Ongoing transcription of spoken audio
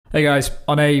Hey guys,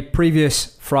 on a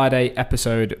previous Friday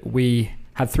episode, we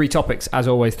had 3 topics, as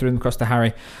always, threw them across to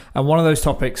Harry. And one of those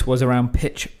topics was around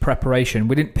pitch preparation.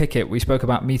 We didn't pick it. We spoke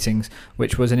about meetings,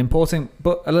 which was an important,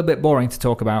 but a little bit boring to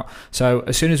talk about. So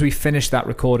as soon as we finished that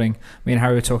recording, me and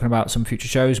Harry were talking about some future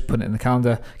shows, putting it in the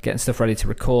calendar, getting stuff ready to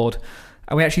record.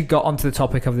 And we actually got onto the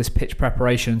topic of this pitch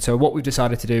preparation. So what we've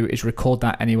decided to do is record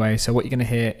that anyway. So what you're going to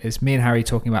hear is me and Harry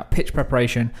talking about pitch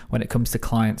preparation when it comes to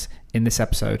clients in this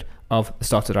episode of the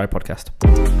Starter Diary podcast.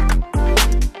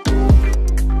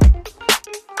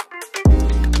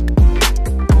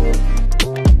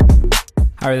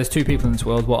 Harry, there's 2 people in this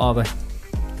world. What are they?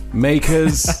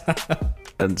 Makers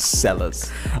and sellers.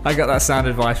 I got that sound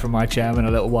advice from my chairman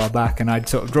a little while back, and I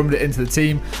sort of drummed it into the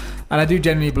team. And I do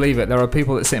genuinely believe it. There are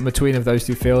people that sit in between of those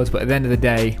 2 fields, but at the end of the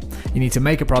day, you need to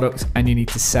make a product and you need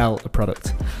to sell a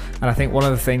product. And I think one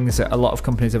of the things that a lot of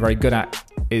companies are very good at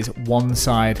is one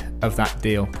side of that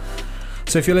deal.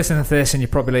 So if you're listening to this and you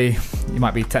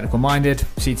might be technical minded,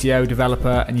 CTO,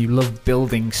 developer, and you love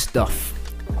building stuff,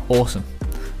 awesome.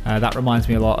 That reminds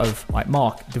me a lot of like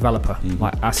Mark, developer,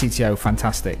 like our CTO,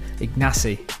 fantastic.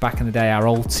 Ignacy, back in the day, our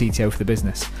old CTO for the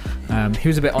business. He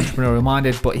was a bit entrepreneurial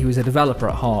minded, but he was a developer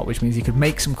at heart, which means he could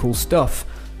make some cool stuff,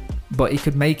 but he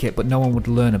could make it, but no one would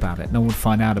learn about it. No one would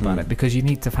find out about it because you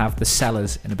need to have the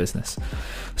sellers in a business.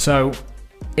 So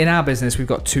in our business, we've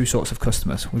got 2 sorts of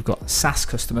customers. We've got SaaS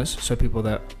customers, so people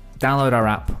that download our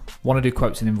app, want to do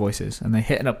quotes and invoices, and they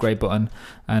hit an upgrade button,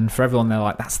 and for everyone they're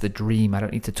like, that's the dream. I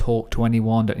don't need to talk to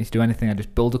anyone, don't need to do anything, I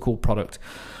just build a cool product.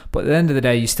 But at the end of the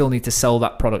day, you still need to sell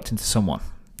that product into someone.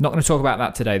 Not going to talk about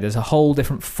that today. There's a whole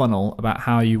different funnel about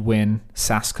how you win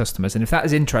SaaS customers, and if that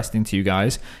is interesting to you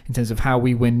guys in terms of how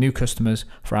we win new customers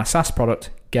for our SaaS product,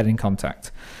 get in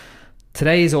contact.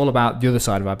 Today is all about the other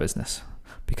side of our business,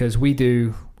 because we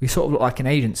sort of look like an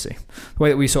agency. The way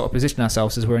that we sort of position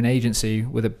ourselves is we're an agency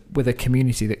with a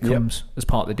community that comes as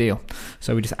part of the deal.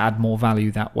 So we just add more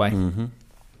value that way. Mm-hmm.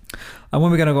 And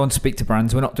when we're going to go and speak to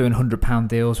brands, we're not doing £100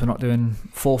 deals. We're not doing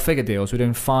 4-figure deals. We're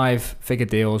doing 5-figure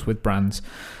deals with brands.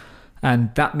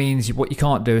 And that means what you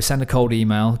can't do is send a cold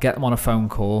email, get them on a phone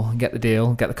call, get the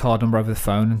deal, get the card number over the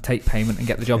phone, and take payment and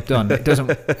get the job done.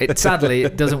 Sadly,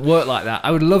 it doesn't work like that.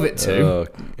 I would love it to.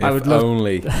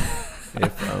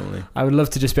 If only. I would love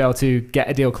to just be able to get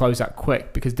a deal closed out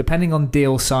quick, because depending on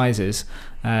deal sizes,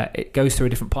 it goes through a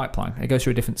different pipeline. It goes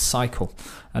through a different cycle.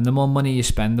 And the more money you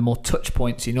spend, the more touch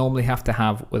points you normally have to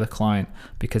have with a client,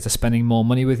 because they're spending more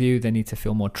money with you. They need to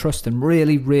feel more trust and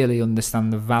really, really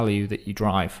understand the value that you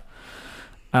drive.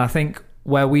 And I think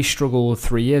where we struggled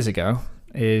 3 years ago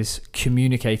is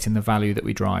communicating the value that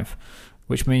we drive,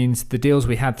 which means the deals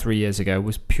we had 3 years ago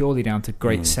was purely down to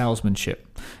great salesmanship.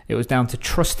 It was down to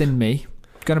trust in me.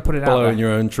 Going to put it out there. Blowing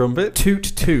your own trumpet. Toot,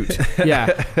 toot.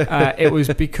 Yeah. It was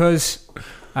because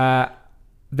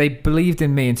they believed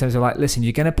in me in terms of like, listen,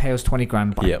 you're going to pay us 20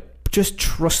 grand back. Yep. Just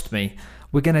trust me.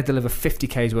 We're going to deliver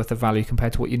 50K's worth of value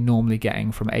compared to what you're normally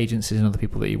getting from agencies and other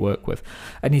people that you work with.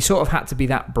 And you sort of had to be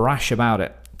that brash about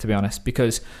it, to be honest,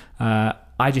 because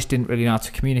I just didn't really know how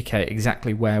to communicate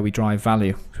exactly where we drive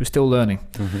value. So we're still learning.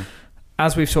 Mm-hmm.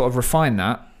 As we've sort of refined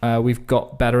that, we've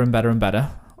got better and better and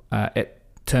better in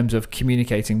terms of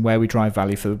communicating where we drive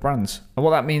value for the brands. And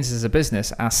what that means is, as a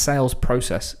business, our sales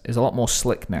process is a lot more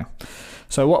slick now.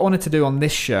 So what I wanted to do on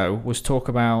this show was talk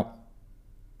about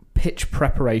pitch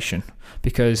preparation,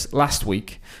 because last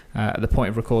week, at the point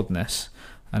of recording this,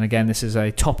 and again, this is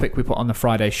a topic we put on the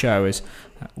Friday show, is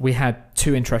we had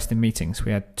 2 interesting meetings.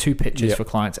 We had 2 pitches for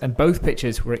clients, and both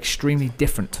pitches were extremely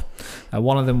different.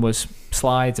 One of them was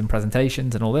slides and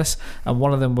presentations and all this, and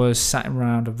one of them was sat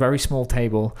around a very small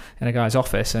table in a guy's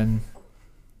office and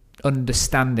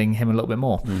understanding him a little bit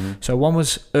more. Mm-hmm. So one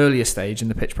was earlier stage in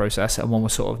the pitch process, and one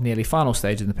was sort of nearly final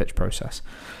stage in the pitch process.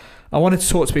 I wanted to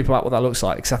talk to people about what that looks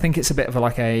like, because I think it's a bit of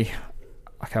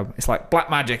it's like black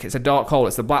magic. It's a dark hole.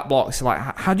 It's the black box. It's like,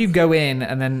 how do you go in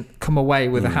and then come away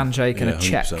with a handshake and a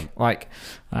check? 100%. Like,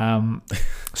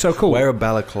 so cool. Wear a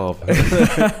balaclava.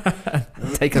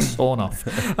 Take a thorn off.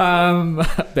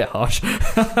 A bit harsh.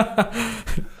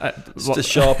 Just a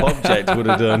sharp object would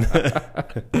have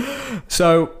done.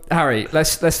 So, Harry,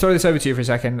 let's throw this over to you for a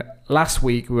second. Last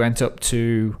week we went up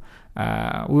to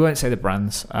we won't say the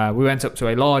brands. We went up to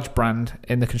a large brand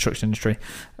in the construction industry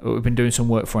we've been doing some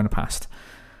work for in the past.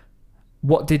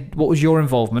 What was your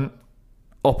involvement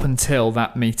up until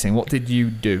that meeting? What did you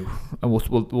do? And we'll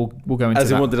go into As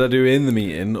in, that. what did I do in the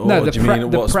meeting? Or no, do you mean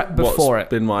the prep before what's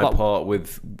been my part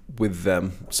with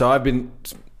them? So I've been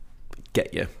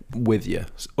with you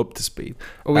up to speed.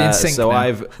 Are we in sync? So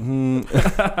then?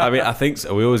 I mean, I think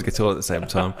so. We always get all at the same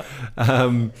time.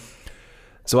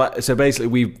 So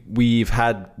basically, we've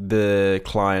had the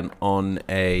client on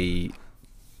a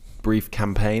brief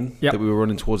campaign Yep. that we were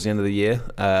running towards the end of the year,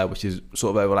 which is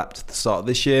sort of overlapped at the start of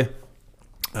this year.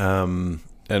 And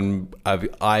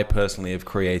I personally have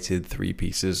created 3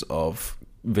 pieces of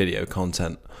video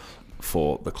content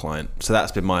for the client. So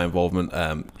that's been my involvement.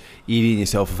 Edie and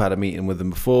yourself have had a meeting with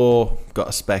them before, got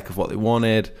a spec of what they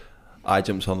wanted. I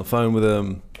jumped on the phone with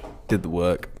them, did the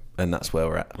work, and that's where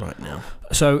we're at right now.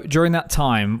 So during that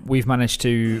time, we've managed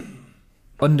to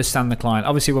understand the client.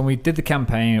 Obviously, when we did the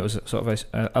campaign, it was sort of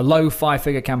a low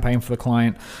 5-figure campaign for the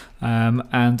client.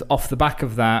 And off the back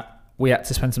of that, we had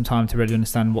to spend some time to really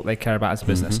understand what they care about as a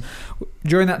business.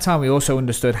 During that time, we also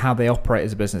understood how they operate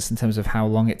as a business in terms of how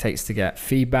long it takes to get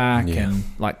feedback and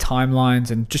like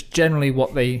timelines and just generally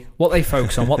what they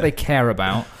focus on, what they care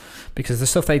about. Because the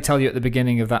stuff they tell you at the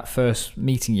beginning of that first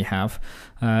meeting you have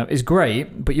is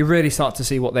great, but you really start to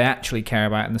see what they actually care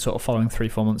about in the sort of following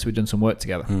 3-4 months we've done some work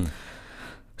together.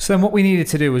 So then what we needed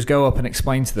to do was go up and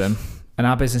explain to them, and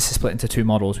our business is split into 2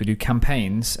 models. We do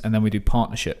campaigns and then we do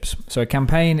partnerships. So a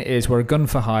campaign is we're a gun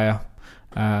for hire,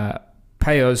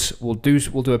 pay us, we'll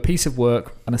do a piece of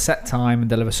work on a set time and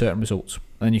deliver certain results,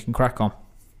 and then you can crack on.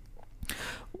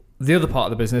 The other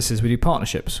part of the business is we do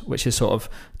partnerships, which is sort of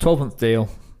 12-month deal,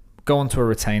 go onto a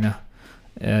retainer,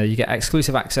 you get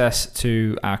exclusive access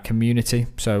to our community.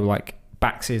 So like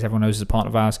Baxi, as everyone knows, is a partner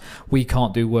of ours. We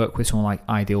can't do work with someone like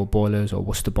Ideal Boilers or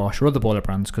Worcester Bosch or other boiler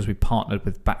brands because we partnered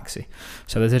with Baxi.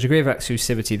 So there's a degree of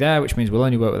exclusivity there, which means we'll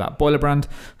only work with that boiler brand.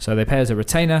 So they pay us a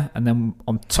retainer, and then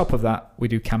on top of that, we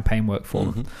do campaign work for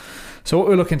them. So what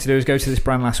we're looking to do is go to this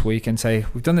brand last week and say,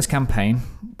 we've done this campaign,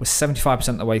 we're 75%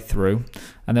 of the way through,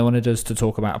 and they wanted us to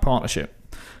talk about a partnership.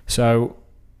 So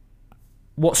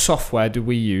what software do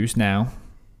we use now,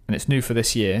 and it's new for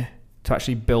this year, to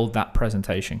actually build that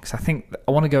presentation? Because I think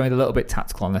I want to go in a little bit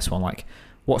tactical on this one. Like,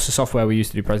 what's the software we use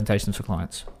to do presentations for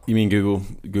clients? You mean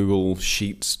Google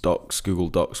Sheets, Docs, Google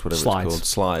Docs, whatever Slides. it's called?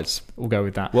 Slides. We'll go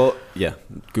with that. Well, yeah,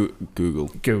 Google.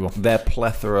 Their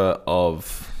plethora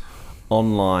of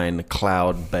online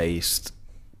cloud-based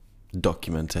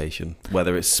documentation,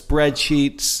 whether it's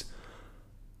spreadsheets,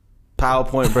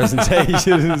 PowerPoint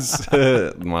presentations,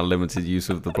 my limited use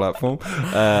of the platform,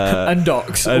 and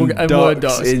docs, and docs Word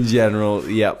docs in general.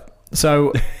 Yep.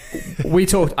 So we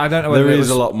talked. I don't know whether there it is was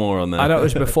a lot more on there. I don't know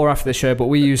if it was before or after the show, but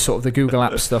we use sort of the Google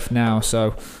Apps stuff now.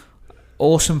 So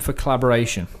awesome for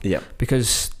collaboration. Yeah.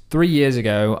 Because 3 years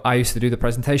ago, I used to do the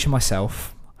presentation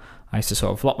myself. I used to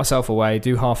sort of lock myself away,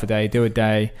 do half a day, do a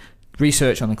day,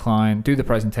 research on the client, do the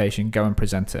presentation, go and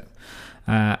present it.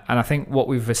 And I think what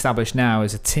we've established now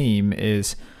as a team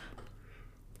is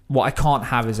what I can't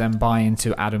have is them buy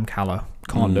into Adam Callow.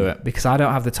 Can't do it because I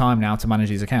don't have the time now to manage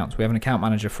these accounts. We have an account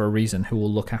manager for a reason who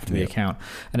will look after the account.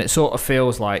 And it sort of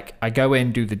feels like I go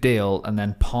in, do the deal, and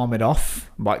then palm it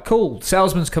off. I'm like, cool,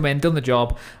 salesman's come in, done the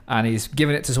job, and he's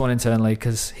given it to someone internally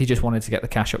because he just wanted to get the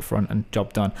cash up front and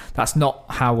job done. That's not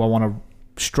how I want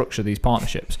to structure these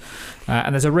partnerships.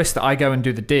 And there's a risk that I go and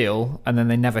do the deal and then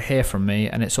they never hear from me,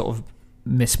 and it sort of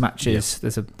mismatches.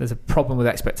 There's a problem with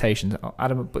expectations.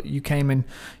 Adam, but you came in,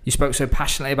 you spoke so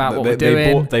passionately about what we're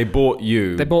doing. They bought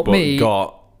you. They bought but me.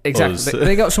 Got exactly. us.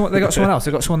 They got someone. They got someone else.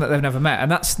 They got someone that they've never met,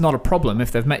 and that's not a problem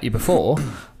if they've met you before.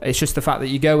 It's just the fact that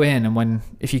you go in, and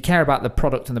if you care about the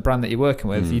product and the brand that you're working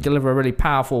with, you deliver a really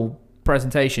powerful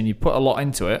presentation. You put a lot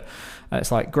into it. And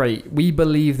it's like, great. We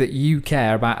believe that you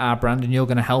care about our brand, and you're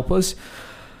going to help us.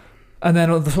 And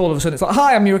then all of a sudden it's like,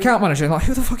 hi, I'm your account manager. And like,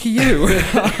 who the fuck are you?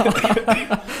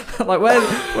 Like,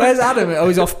 where's Adam? Oh,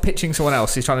 he's off pitching someone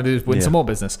else. He's trying to win some more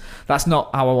business. That's not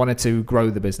how I wanted to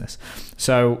grow the business.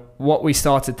 So what we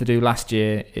started to do last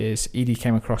year is Edie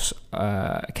came to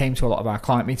a lot of our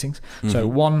client meetings. So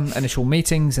 1, initial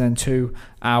meetings, and then 2,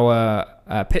 our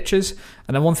pitches.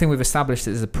 And then one thing we've established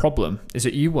is a problem is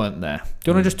that you weren't there.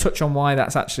 Do you want to just touch on why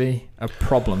that's actually a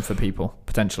problem for people,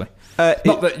 potentially?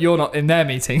 Not that you're not in their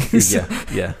meetings.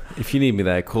 Yeah. If you need me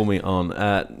there, call me on.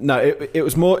 No, it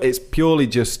was more. It's purely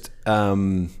just.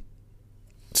 So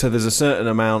there's a certain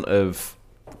amount of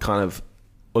kind of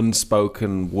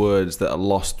unspoken words that are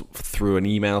lost through an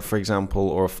email, for example,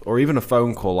 or even a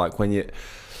phone call. Like when you're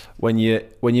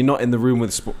not in the room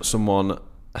with someone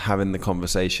having the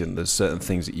conversation, there's certain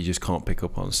things that you just can't pick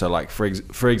up on. So like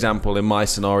for example, in my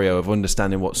scenario of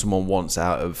understanding what someone wants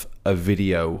out of a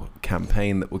video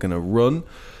campaign that we're going to run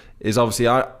is obviously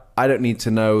I don't need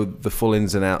to know the full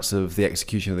ins and outs of the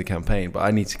execution of the campaign, but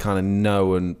I need to kind of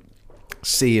know and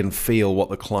see and feel what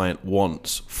the client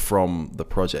wants from the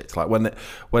project. Like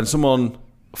when someone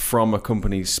from a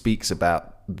company speaks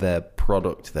about their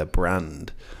product, their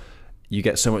brand, you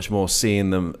get so much more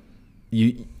seeing them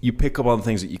you pick up on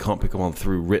things that you can't pick up on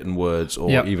through written words or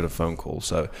Yep. even a phone call.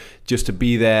 So just to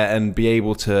be there and be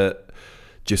able to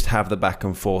just have the back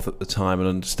and forth at the time and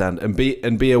understand and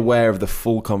be aware of the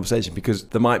full conversation, because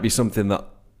there might be something that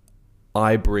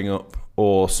I bring up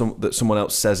or that someone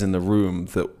else says in the room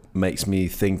that makes me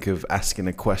think of asking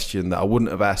a question that I wouldn't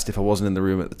have asked if I wasn't in the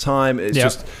room at the time. It's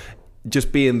Yep.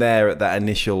 just being there at that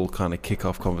initial kind of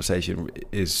kickoff conversation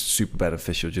is super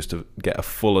beneficial, just to get a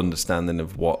full understanding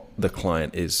of what the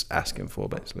client is asking for,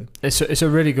 basically. It's a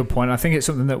really good point. I think it's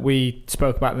something that we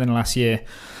spoke about in the last year.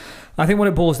 I think what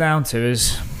it boils down to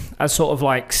is, as sort of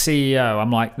like CEO,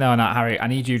 I'm like, no, Harry, I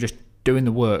need you just doing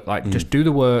the work. Like, just do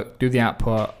the work, do the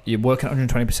output. You're working at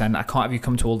 120%. I can't have you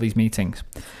come to all these meetings.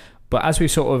 But as we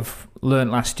sort of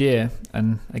learned last year,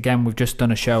 and again, we've just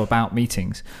done a show about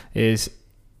meetings, is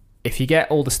if you get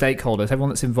all the stakeholders, everyone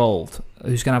that's involved,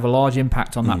 who's going to have a large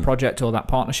impact on that project or that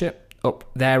partnership up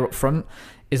front,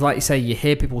 is like you say, you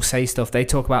hear people say stuff, they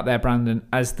talk about their brand, and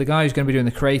as the guy who's going to be doing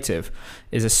the creative,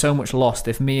 is there's so much lost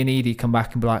if me and Edie come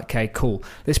back and be like, okay, cool,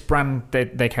 this brand,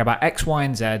 they care about X, Y,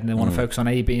 and Z, and they want to focus on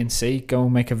A, B, and C, go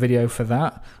and make a video for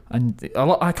that. And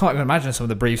I can't even imagine some of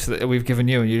the briefs that we've given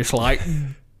you, and you're just like,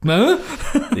 no?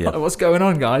 Yeah. What's going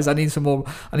on, guys? I need some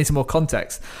more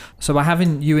context. So by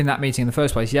having you in that meeting in the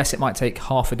first place, yes, it might take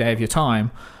half a day of your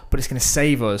time, but it's going to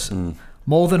save us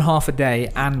more than half a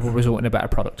day, and will result in a better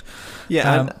product.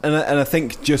 Yeah, and I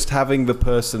think just having the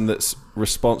person that's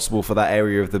responsible for that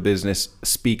area of the business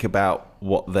speak about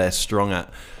what they're strong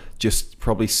at just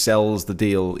probably sells the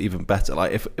deal even better.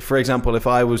 Like, if, for example, if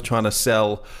I was trying to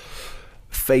sell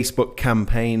Facebook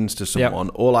campaigns to someone,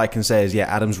 all I can say is, yeah,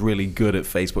 Adam's really good at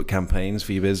Facebook campaigns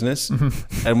for your business.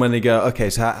 And when they go, okay,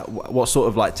 so what sort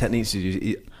of like techniques do you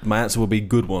use? My answer will be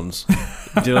good ones.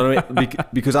 Do you know what I mean?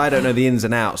 Because I don't know the ins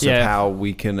and outs of how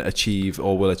we can achieve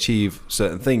or will achieve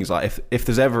certain things. Like if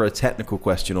there's ever a technical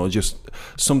question or just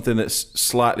something that's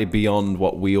slightly beyond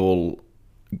what we all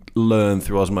learn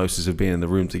through osmosis of being in the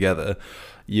room together,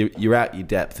 you're out your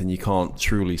depth and you can't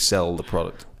truly sell the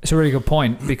product. It's a really good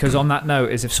point, because on that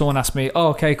note is, if someone asks me, oh,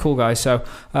 okay, cool, guys, so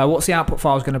what's the output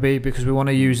files going to be, because we want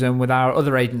to use them with our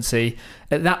other agency,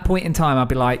 at that point in time I'd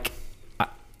be like,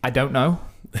 I don't know.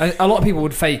 A lot of people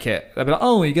would fake it. They'd be like,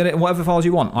 oh, you get it in whatever files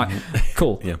you want. Like,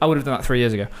 cool. I would have done that 3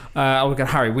 years ago. I would go,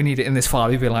 Harry, we need it in this file.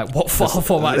 He'd be like, what file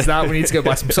format is that? We need to go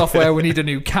buy some software. We need a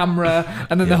new camera.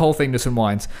 And then the whole thing just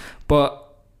unwinds. But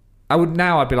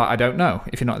I'd be like, I don't know,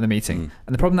 if you're not in the meeting.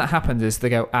 And the problem that happens is they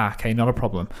go, okay, not a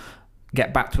problem.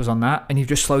 Get back to us on that, and you've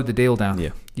just slowed the deal down.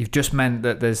 Yeah. You've just meant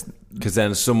that because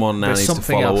then someone now needs to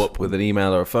follow up with an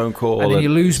email or a phone call, and then you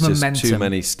lose momentum. Just too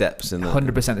many steps in there.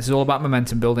 100%. This is all about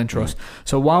momentum, building trust.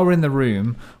 So while we're in the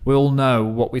room, we all know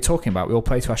what we're talking about. We all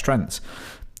play to our strengths,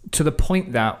 to the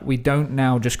point that we don't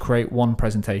now just create one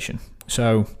presentation.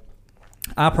 So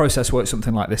our process works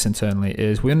something like this internally: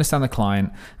 is we understand the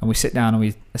client and we sit down and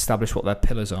we establish what their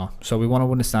pillars are. So we want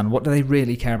to understand, what do they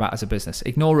really care about as a business?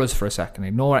 Ignore us for a second,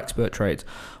 ignore expert trades.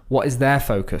 What is their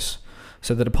focus?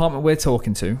 So the department we're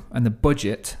talking to and the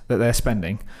budget that they're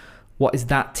spending, what is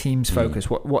that team's focus?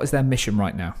 What is their mission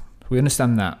right now? We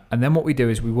understand that. And then what we do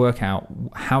is we work out,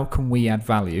 how can we add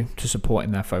value to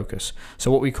supporting their focus? So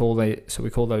what we call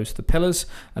those the pillars,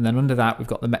 and then under that we've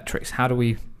got the metrics. How do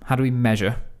we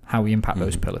measure how we impact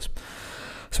those pillars?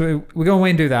 So we go away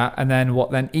and do that, and then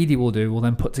what then Edie will do, we'll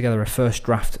then put together a first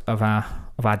draft of our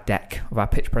deck, of our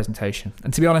pitch presentation.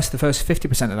 And to be honest, the first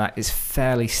 50% of that is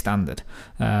fairly standard,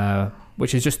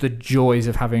 which is just the joys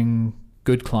of having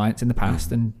good clients in the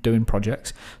past and doing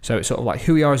projects. So it's sort of like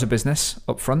who we are as a business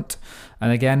up front.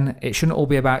 And again, it shouldn't all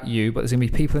be about you, but there's going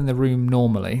to be people in the room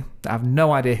normally that have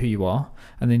no idea who you are,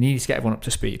 and they need to get everyone up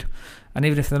to speed. And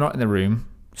even if they're not in the room,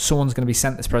 someone's going to be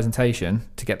sent this presentation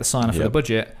to get the sign-off for the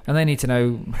budget, and they need to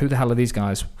know, who the hell are these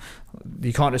guys?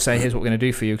 You can't just say, here's what we're going to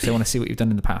do for you, because they want to see what you've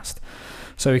done in the past.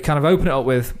 So we kind of open it up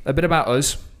with a bit about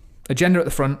us, agenda at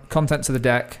the front, contents of the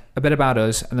deck, a bit about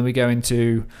us, and then we go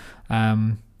into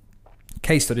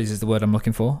case studies is the word I'm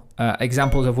looking for,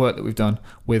 examples of work that we've done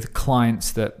with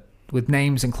clients, with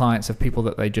names and clients of people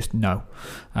that they just know,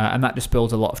 and that just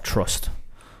builds a lot of trust.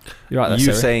 You're right there,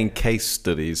 Siri. Saying case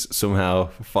studies somehow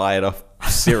fired off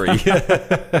Siri.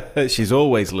 She's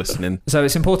always listening. So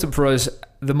it's important for us,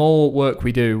 the more work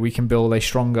we do, we can build a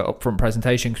stronger upfront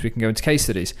presentation, because we can go into case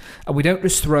studies. And we don't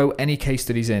just throw any case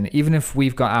studies in. Even if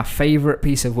we've got our favourite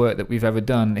piece of work that we've ever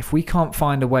done, if we can't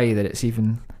find a way that it's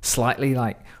even slightly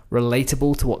like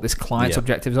relatable to what this client's Yeah.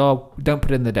 objectives are, don't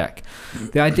put it in the deck.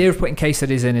 The idea of putting case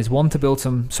studies in is one, to build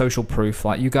some social proof,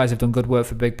 like you guys have done good work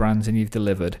for big brands and you've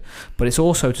delivered, but it's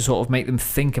also to sort of make them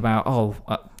think about,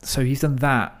 so you've done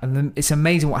that, and then it's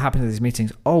amazing what happens in these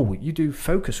meetings. Oh, you do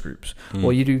focus groups,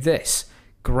 or you do this.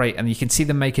 Great. And you can see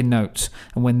them making notes,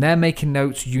 and when they're making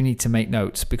notes, you need to make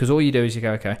notes, because all you do is you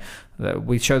go, okay,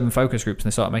 we show them focus groups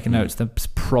and they start making notes. There's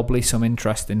probably some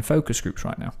interest in focus groups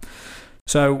right now.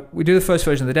 So we do the first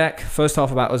version of the deck, first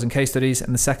half about us and case studies,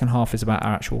 and the second half is about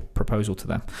our actual proposal to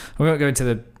them. We won't go into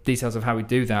the details of how we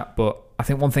do that, but I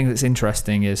think one thing that's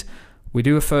interesting is we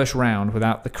do a first round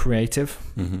without the creative,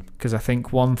 because I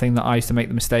think one thing that I used to make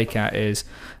the mistake at is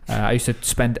I used to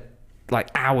spend like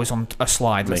hours on a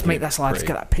slide. Let's make that slide. Let's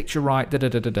get that picture right.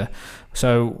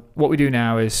 So what we do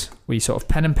now is we sort of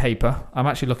pen and paper. I'm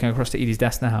actually looking across to Edie's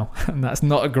desk now, and that's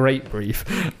not a great brief,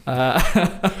 but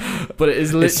it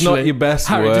is literally. It's not your best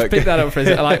Harry, work. just pick that up for a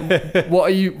second. Like, what are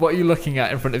you looking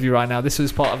at in front of you right now? This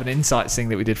was part of an insights thing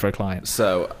that we did for a client.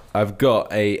 So I've got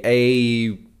a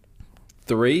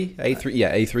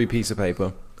A3 piece of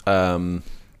paper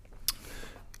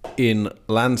in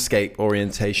landscape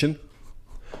orientation.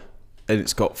 And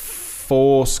it's got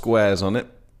 4 squares on it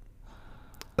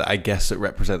that I guess it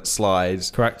represents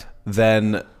slides. Correct.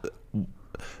 Then,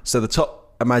 so the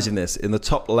top, imagine this, in the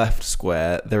top left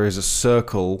square, there is a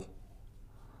circle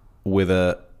with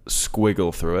a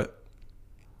squiggle through it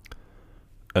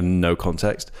and no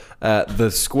context.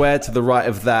 The square to the right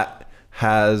of that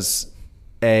has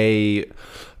a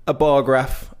bar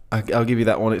graph. I'll give you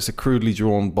that one. It's a crudely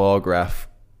drawn bar graph.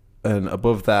 And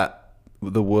above that,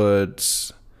 the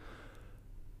words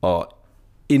are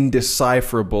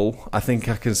indecipherable. I think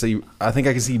I can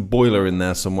see boiler in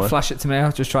there somewhere. Flash it to me.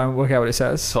 I'll just try and work out what it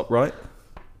says. Top right.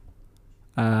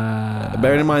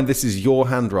 Bearing in mind this is your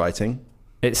handwriting.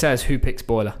 It says who picks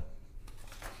boiler.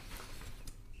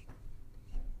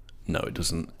 No, it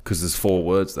doesn't, because there's 4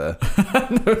 words there.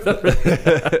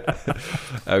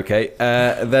 Okay.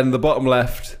 Then the bottom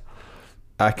left,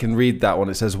 I can read that one.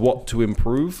 It says what to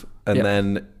improve, and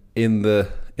then in the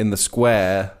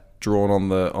square drawn on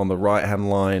the right hand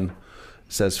line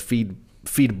says feed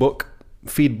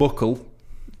buckle.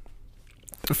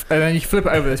 And then you flip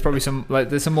it over. There's probably some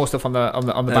there's some more stuff on the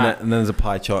back. And then there's a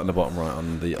pie chart in the bottom right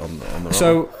on the right.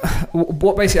 So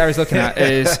what basically I was looking at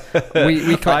is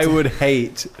we I would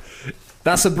hate.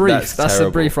 That's a brief. That's a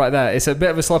brief right there. It's a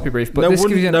bit of a sloppy brief, but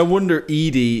no wonder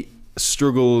Edie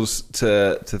struggles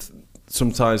to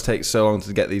sometimes takes so long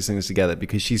to get these things together,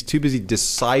 because she's too busy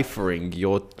deciphering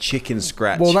your chicken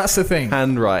scratch. Well, that's the thing.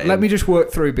 Handwriting. Let me just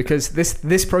work through, because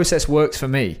this process works for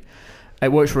me.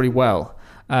 It works really well.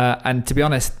 And to be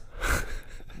honest,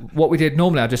 what we did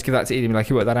normally, I'd just give that to Edie and be like,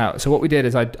 you work that out. So what we did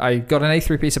is I got an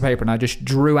A3 piece of paper and I just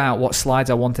drew out what slides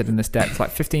I wanted in this deck. It's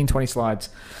like 15, 20 slides.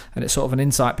 And it's sort of an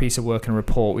insight piece of work and a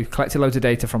report. We've collected loads of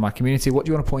data from our community. What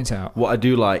do you want to point out? What I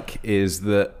do like is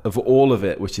that of all of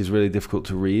it, which is really difficult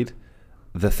to read,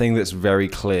 the thing that's very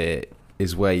clear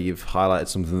is where you've highlighted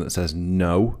something that says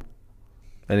no.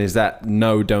 And is that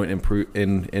no, don't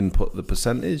input the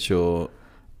percentage, or?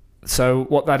 So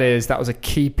what that is, that was a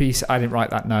key piece. I didn't write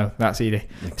that. No, that's Edie.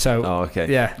 So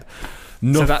okay. Yeah.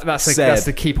 So that's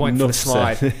the key point for the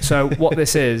slide. So what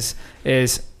this is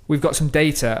we've got some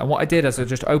data, and what I did is I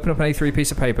just opened up an A3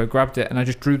 piece of paper, grabbed it, and I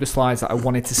just drew the slides that I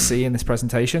wanted to see in this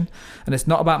presentation. And it's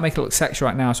not about making it look sexy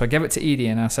right now. So I gave it to Edie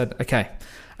and I said, okay.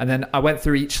 And then I went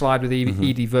through each slide with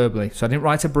Edie verbally. So I didn't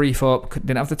write a brief up,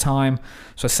 didn't have the time.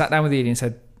 So I sat down with Edie and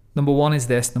said, number 1 is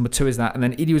this, number 2 is that. And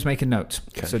then Edie was making notes.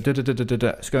 Okay. So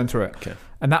it's going through it. Okay.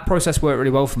 And that process worked really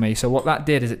well for me. So what that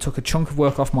did is it took a chunk of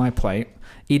work off my plate.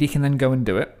 Edie can then go and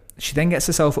do it. She then gets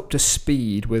herself up to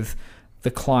speed with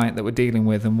the client that we're dealing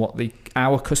with and what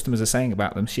our customers are saying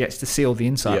about them. She gets to see all the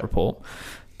insight report.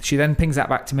 She then pings that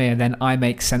back to me, and then I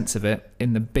make sense of it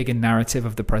in the bigger narrative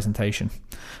of the presentation.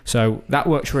 So that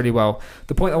works really well.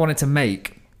 The point I wanted to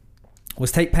make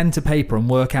was take pen to paper and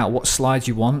work out what slides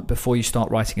you want before you start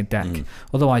writing a deck.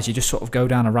 Otherwise, you just sort of go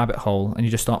down a rabbit hole and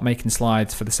you just start making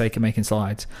slides for the sake of making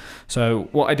slides. So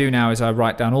what I do now is I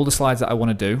write down all the slides that I want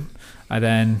to do. And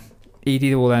then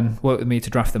Edie will then work with me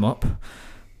to draft them up.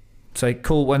 Say,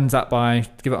 cool, when's that by?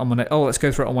 Give it on Monday. Oh, let's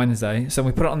go through it on Wednesday. So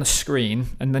we put it on the screen,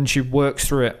 and then she works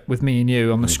through it with me and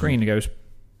you on the screen. It goes,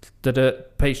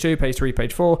 page 2, page 3,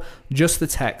 page 4, just the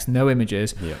text, no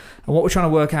images. Yeah. And what we're trying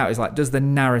to work out is, like, does the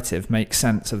narrative make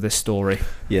sense of this story?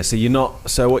 Yeah, so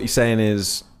so what you're saying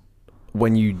is,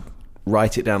 when you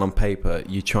write it down on paper,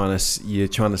 you're trying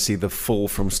to see the full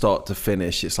from start to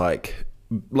finish. It's like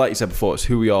like you said before, it's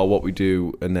who we are, what we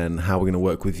do, and then how we're going to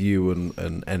work with you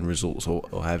and end results or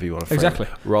however you want to frame Exactly.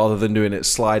 it. Rather than doing it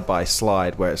slide by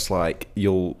slide, where it's like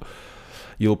you'll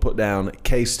put down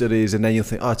case studies and then you'll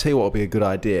think, I'll tell you what would be a good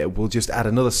idea. We'll just add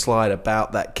another slide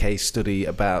about that case study,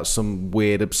 about some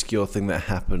weird, obscure thing that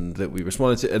happened that we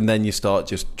responded to, and then you start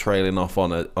just trailing off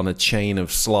on a chain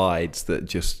of slides that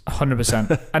just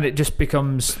 100%. And it just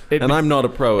becomes... and I'm not a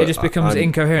pro. It just becomes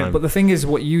incoherent. But the thing is,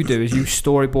 what you do is you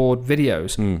storyboard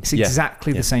videos. It's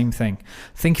exactly the same thing.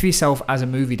 Think of yourself as a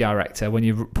movie director when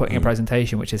you're putting a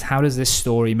presentation, which is, how does this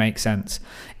story make sense?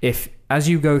 If as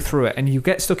you go through it and you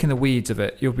get stuck in the weeds of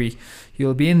it, you'll be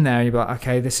in there and you'll be like,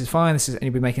 okay, this is fine, and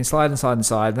you'll be making slide and slide and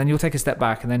slide. Then you'll take a step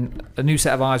back and then a new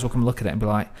set of eyes will come look at it and be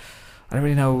like, I don't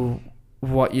really know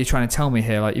what you're trying to tell me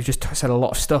here. Like, you've just said a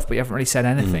lot of stuff, but you haven't really said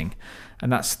anything.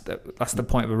 And that's the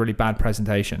point of a really bad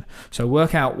presentation. So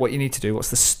work out what you need to do. What's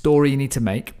the story you need to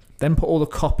make? Then put all the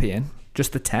copy in,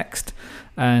 just the text.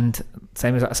 And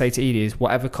same as I say to Edie, is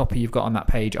whatever copy you've got on that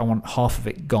page, I want half of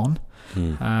it gone.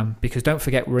 Because don't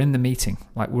forget, we're in the meeting.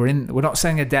 Like, we're not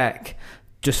setting a deck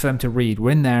just for them to read. We're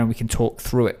in there and we can talk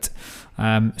through it.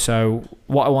 So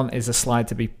what I want is a slide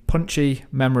to be punchy,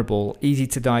 memorable, easy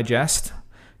to digest,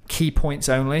 key points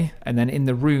only, and then in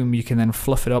the room you can then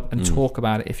fluff it up and talk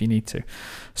about it if you need to.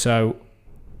 So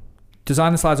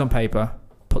design the slides on paper,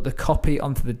 put the copy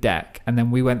onto the deck, and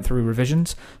then we went through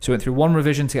revisions. So we went through one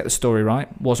revision to get the story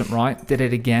right, wasn't right, did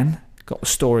it again, got the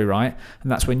story right,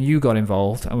 and that's when you got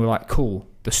involved and we're like, cool,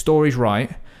 the story's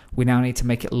right, we now need to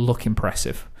make it look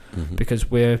impressive. Because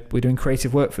we're doing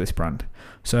creative work for this brand.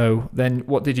 So then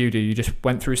what did you do? You just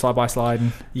went through slide by slide?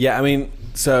 Yeah, I mean,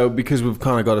 so because we've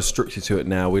kind of got a structure to it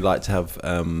now, we like to have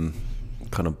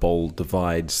kind of bold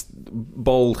divides,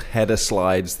 bold header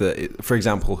slides that, for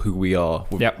example, who we are.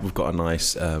 We've got a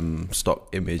nice stock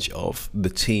image of the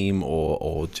team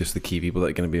or just the key people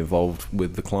that are going to be involved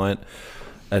with the client.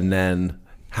 And then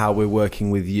how we're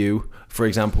working with you. For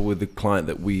example, with the client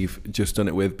that we've just done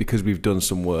it with, because we've done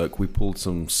some work, we pulled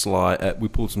some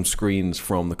screens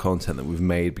from the content that we've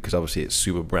made, because obviously it's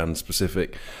super brand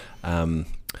specific. And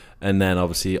then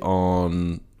obviously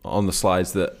on the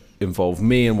slides that involve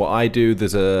me and what I do,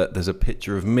 there's a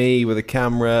picture of me with a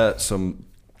camera,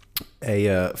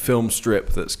 a film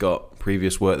strip that's got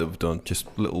previous work that we've done,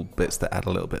 just little bits that add a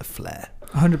little bit of flair.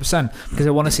 100%, because I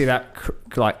want to see that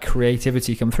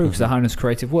creativity come through, because they're hiring us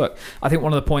creative work. I think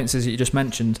one of the points is that you just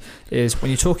mentioned is when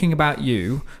you're talking about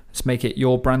you, let's make it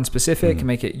your brand specific,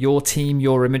 make it your team,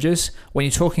 your images. When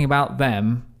you're talking about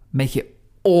them, make it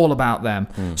all about them.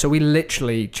 So we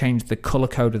literally changed the color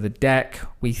code of the deck.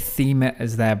 We theme it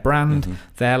as their brand,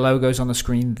 their logos on the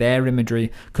screen, their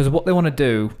imagery. Because what they want to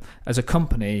do as a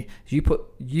company is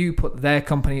you put their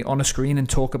company on a screen and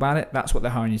talk about it. That's what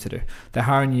they're hiring you to do. They're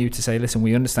hiring you to say, listen,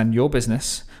 we understand your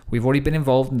business. We've already been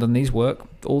involved and done these work.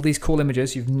 All these cool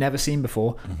images you've never seen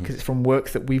before, because it's from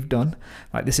work that we've done.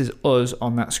 Like, this is us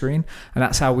on that screen. And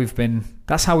that's how we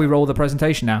roll the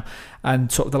presentation now.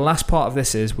 And sort of the last part of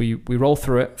this is we roll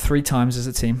through it 3 times as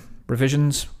a team.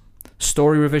 Revisions,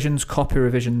 story revisions, copy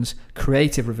revisions,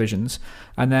 creative revisions,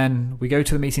 and then we go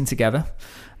to the meeting together,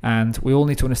 and we all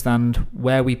need to understand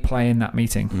where we play in that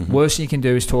meeting. Worst thing you can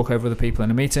do is talk over other people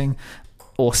in a meeting,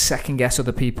 or second guess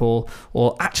other people,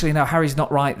 or actually, no, Harry's not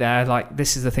right there, like,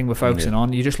 this is the thing we're focusing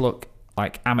on. You just look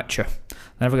like amateur. They're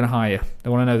never going to hire you. They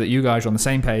want to know that you guys are on the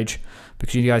same page,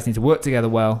 because you guys need to work together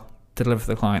well to deliver for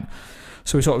the client.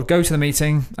 So we sort of go to the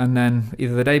meeting, and then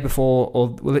either the day before or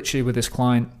literally with this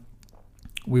client,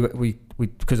 we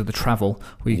because of the travel,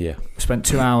 we spent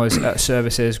 2 hours at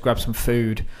services, grabbed some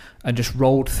food, and just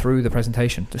rolled through the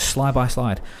presentation, just slide by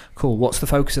slide. Cool, what's the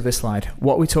focus of this slide?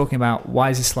 What are we talking about? Why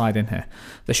is this slide in here?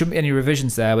 There shouldn't be any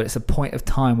revisions there, but it's a point of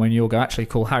time when you'll go, actually,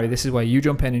 cool, Harry, this is where you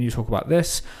jump in and you talk about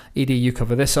this. Edie, you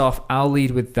cover this off. I'll lead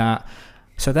with that.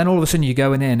 So then all of a sudden you're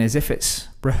going in as if it's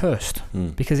rehearsed,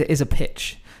 because it is a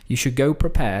pitch. You should go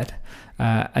prepared,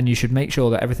 and you should make sure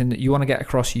that everything that you want to get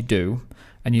across you do,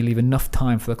 and you leave enough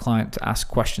time for the client to ask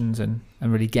questions and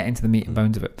really get into the meat and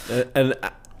bones of it. And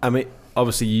I mean,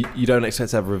 obviously you don't expect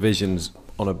to have revisions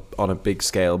on a big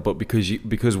scale, but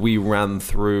because we ran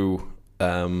through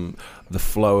the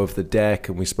flow of the deck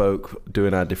and we spoke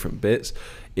doing our different bits,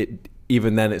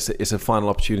 even then it's a final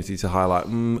opportunity to highlight,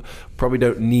 probably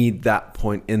don't need that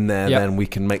point in there. Then we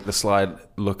can make the slide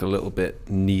look a little bit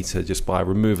neater just by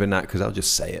removing that, because I'll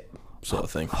just say it, sort of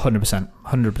thing.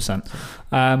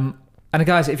 100%. And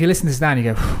guys, if you listen to this now and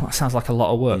you go, that sounds like a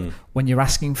lot of work. When you're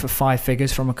asking for 5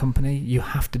 figures from a company, you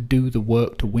have to do the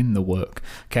work to win the work.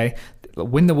 Okay,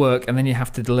 win the work, and then you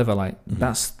have to deliver. Like,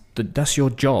 that's that's your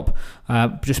job.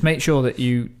 Just make sure that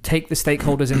you take the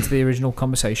stakeholders into the original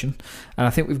conversation. And I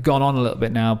think we've gone on a little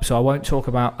bit now, so I won't talk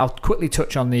about. I'll quickly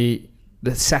touch on the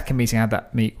second meeting I had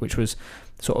that week, which was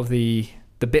sort of the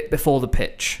bit before the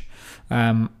pitch.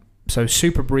 So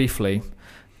super briefly,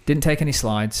 didn't take any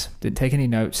slides, didn't take any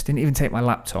notes, didn't even take my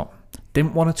laptop.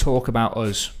 Didn't want to talk about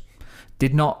us.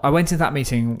 I went into that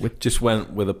meeting with... Just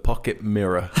went with a pocket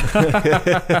mirror.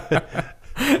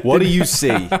 What do you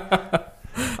see?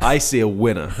 I see a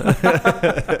winner.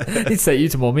 He'd take you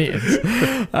to more meetings.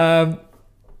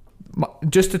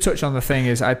 Just to touch on the thing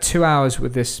is, I had 2 hours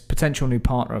with this potential new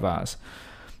partner of ours.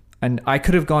 And I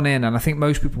could have gone in, and I think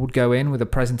most people would go in with a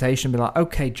presentation and be like,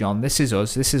 okay, John, this is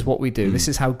us. This is what we do. This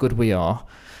is how good we are.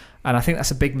 And I think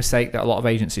that's a big mistake that a lot of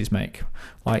agencies make.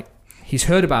 Like, he's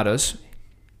heard about us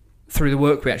through the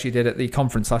work we actually did at the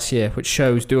conference last year, which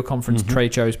shows do a conference,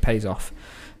 trade shows, pays off.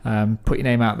 Put your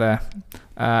name out there.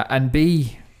 And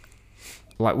B,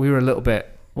 like, we were a little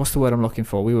bit, what's the word I'm looking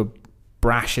for? We were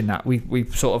brash in that. We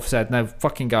sort of said, no,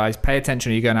 fucking guys, pay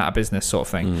attention or you're going out of business sort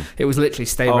of thing. It was literally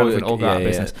stay relevant or go out of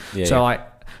business. Like,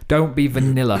 don't be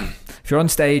vanilla. If you're on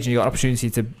stage and you've got an opportunity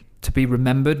to be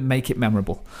remembered, make it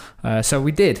memorable. So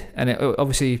we did, and it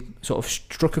obviously sort of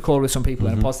struck a chord with some people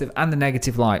in a positive and the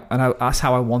negative light. And that's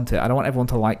how I want it. I don't want everyone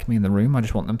to like me in the room. I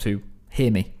just want them to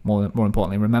hear me, more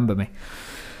importantly, remember me.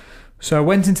 So I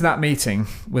went into that meeting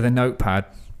with a notepad.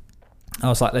 I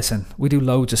was like, listen, we do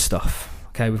loads of stuff.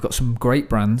 Okay, we've got some great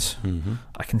brands.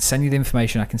 I can send you the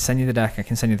information. I can send you the deck. I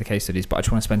can send you the case studies. But I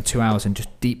just want to spend 2 hours and just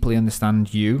deeply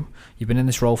understand you. You've been in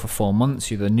this role for 4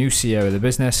 months. You're the new CEO of the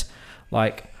business.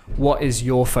 Like, what is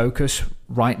your focus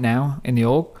right now in the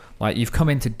org? Like, you've come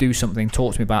in to do something.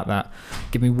 Talk to me about that.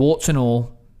 Give me warts and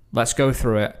all. Let's go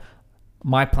through it.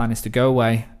 My plan is to go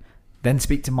away, then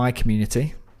speak to my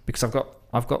community, because I've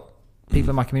got people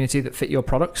in my community that fit your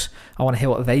products. I want to hear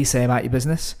what they say about your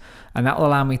business, and that will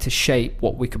allow me to shape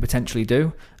what we could potentially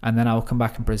do, and then I will come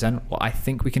back and present what I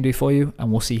think we can do for you,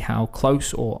 and we'll see how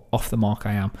close or off the mark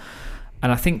I am.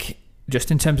 And I think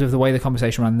just in terms of the way the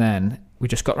conversation ran then, we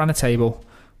just got around a table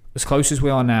as close as we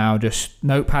are now, just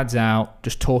notepads out,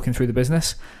 just talking through the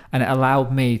business, and it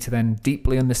allowed me to then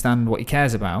deeply understand what he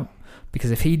cares about, because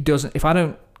if I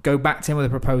don't go back to him with a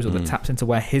proposal that taps into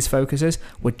where his focus is,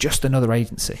 we're just another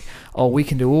agency. Or we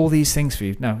can do all these things for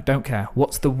you. No, don't care.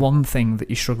 What's the one thing that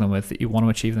you're struggling with that you want to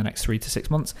achieve in the next 3 to 6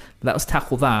 months? Let us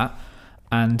tackle that.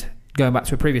 And going back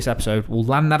to a previous episode, we'll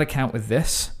land that account with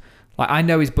this. Like, I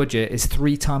know his budget is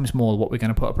 3 times more what we're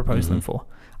going to put a proposal in for.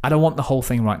 I don't want the whole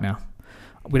thing right now.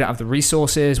 We don't have the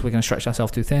resources. We're going to stretch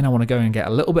ourselves too thin. I want to go and get a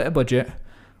little bit of budget,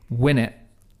 win it,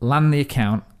 land the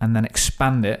account, and then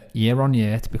expand it year on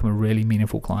year to become a really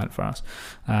meaningful client for us.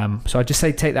 So I just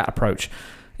say take that approach.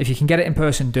 If you can get it in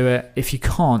person, do it. If you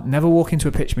can't, never walk into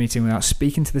a pitch meeting without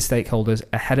speaking to the stakeholders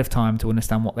ahead of time to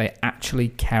understand what they actually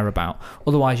care about.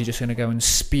 Otherwise, you're just going to go and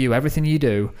spew everything you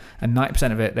do, and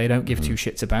 90% of it they don't give 2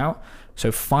 shits about.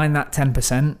 So find that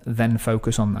 10%, then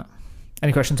focus on that.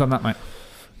 Any questions on that, mate?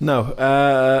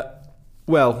 No.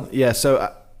 Well, yeah.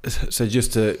 So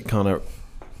just to kind of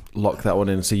lock that one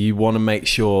in. So you want to make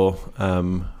sure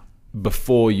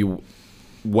before you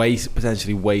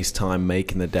potentially waste time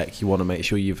making the deck, you want to make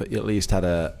sure you've at least had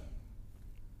an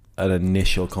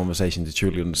initial conversation to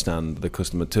truly understand the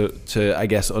customer, to I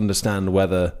guess understand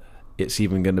whether it's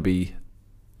even going to be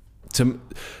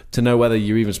to know whether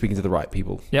you're even speaking to the right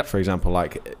people. Yep. For example,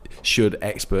 like, should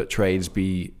Expert Trades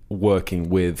be working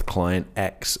with client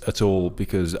X at all?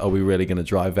 Because are we really going to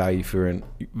drive value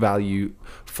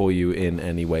for you in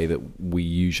any way that we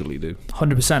usually do?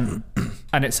 100%.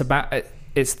 And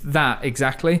it's that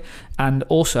exactly. And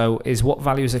also, is what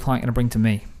value is the client going to bring to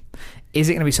me? Is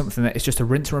it going to be something that is just a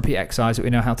rinse and repeat exercise that we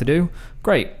know how to do?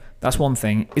 Great. That's one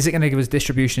thing. Is it going to give us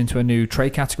distribution into a new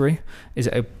trade category? Is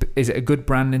it a good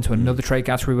brand into another trade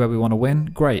category where we want to win?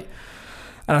 Great.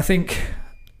 And I think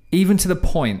even to the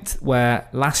point where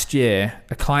last year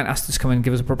a client asked us to come in and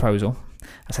give us a proposal.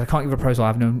 I said, I can't give a proposal.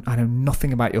 I know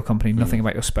nothing about your company, nothing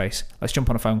about your space. Let's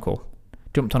jump on a phone call.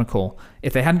 Jumped on a call.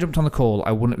 If they hadn't jumped on the call,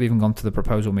 I wouldn't have even gone to the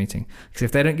proposal meeting. Because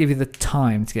if they don't give you the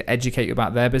time to educate you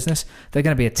about their business, they're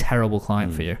going to be a terrible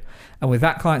client for you. And with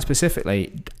that client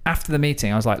specifically, after the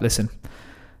meeting, I was like, listen,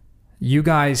 you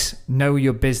guys know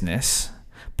your business,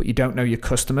 but you don't know your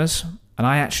customers. And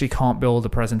I actually can't build a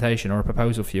presentation or a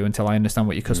proposal for you until I understand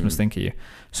what your customers think of you.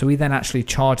 So we then actually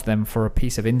charged them for a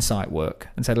piece of insight work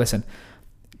and said, listen,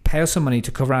 pay us some money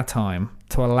to cover our time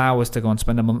to allow us to go and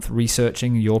spend a month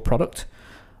researching your product.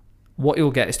 What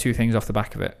you'll get is 2 things off the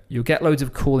back of it. You'll get loads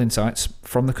of cool insights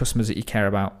from the customers that you care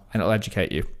about, and it'll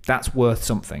educate you. That's worth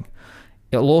something.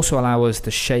 It'll also allow us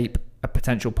to shape a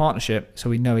potential partnership so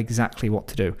we know exactly what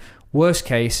to do. Worst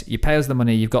case, you pay us the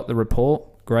money, you've got the report,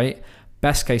 great.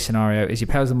 Best case scenario is you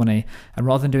pay us the money, and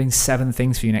rather than doing 7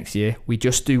 things for you next year, we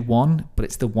just do 1, but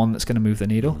it's the one that's going to move the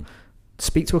needle.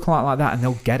 Speak to a client like that and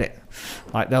they'll get it.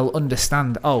 Like, they'll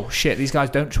understand, oh shit, these guys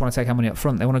don't just want to take our money up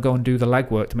front, they want to go and do the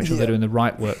legwork to make sure they're doing the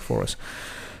right work for us.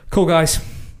 Cool, guys.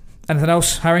 Anything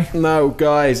else, Harry? No,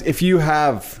 guys, if you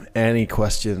have any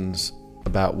questions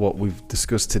about what we've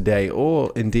discussed today,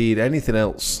 or indeed anything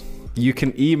else, you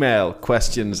can email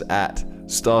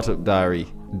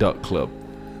questions@startupdiary.club.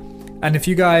 And if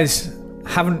you guys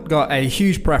haven't got a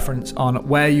huge preference on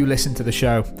where you listen to the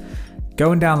show,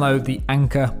 go and download the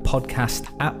Anchor podcast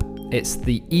app. It's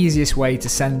the easiest way to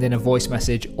send in a voice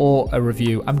message or a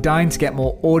review. I'm dying to get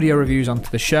more audio reviews onto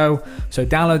the show, so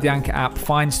download the Anchor app,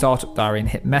 find Startup Diary and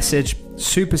hit message.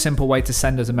 Super simple way to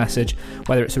send us a message,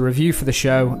 whether it's a review for the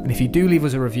show, and if you do leave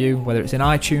us a review, whether it's in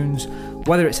iTunes,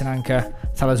 whether it's in Anchor,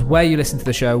 tell us where you listen to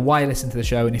the show, why you listen to the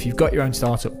show, and if you've got your own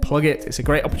startup, plug it. It's a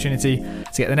great opportunity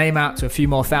to get the name out to a few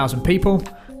more thousand people.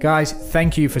 Guys,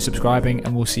 thank you for subscribing,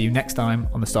 and we'll see you next time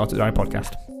on the Startup Diary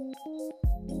podcast.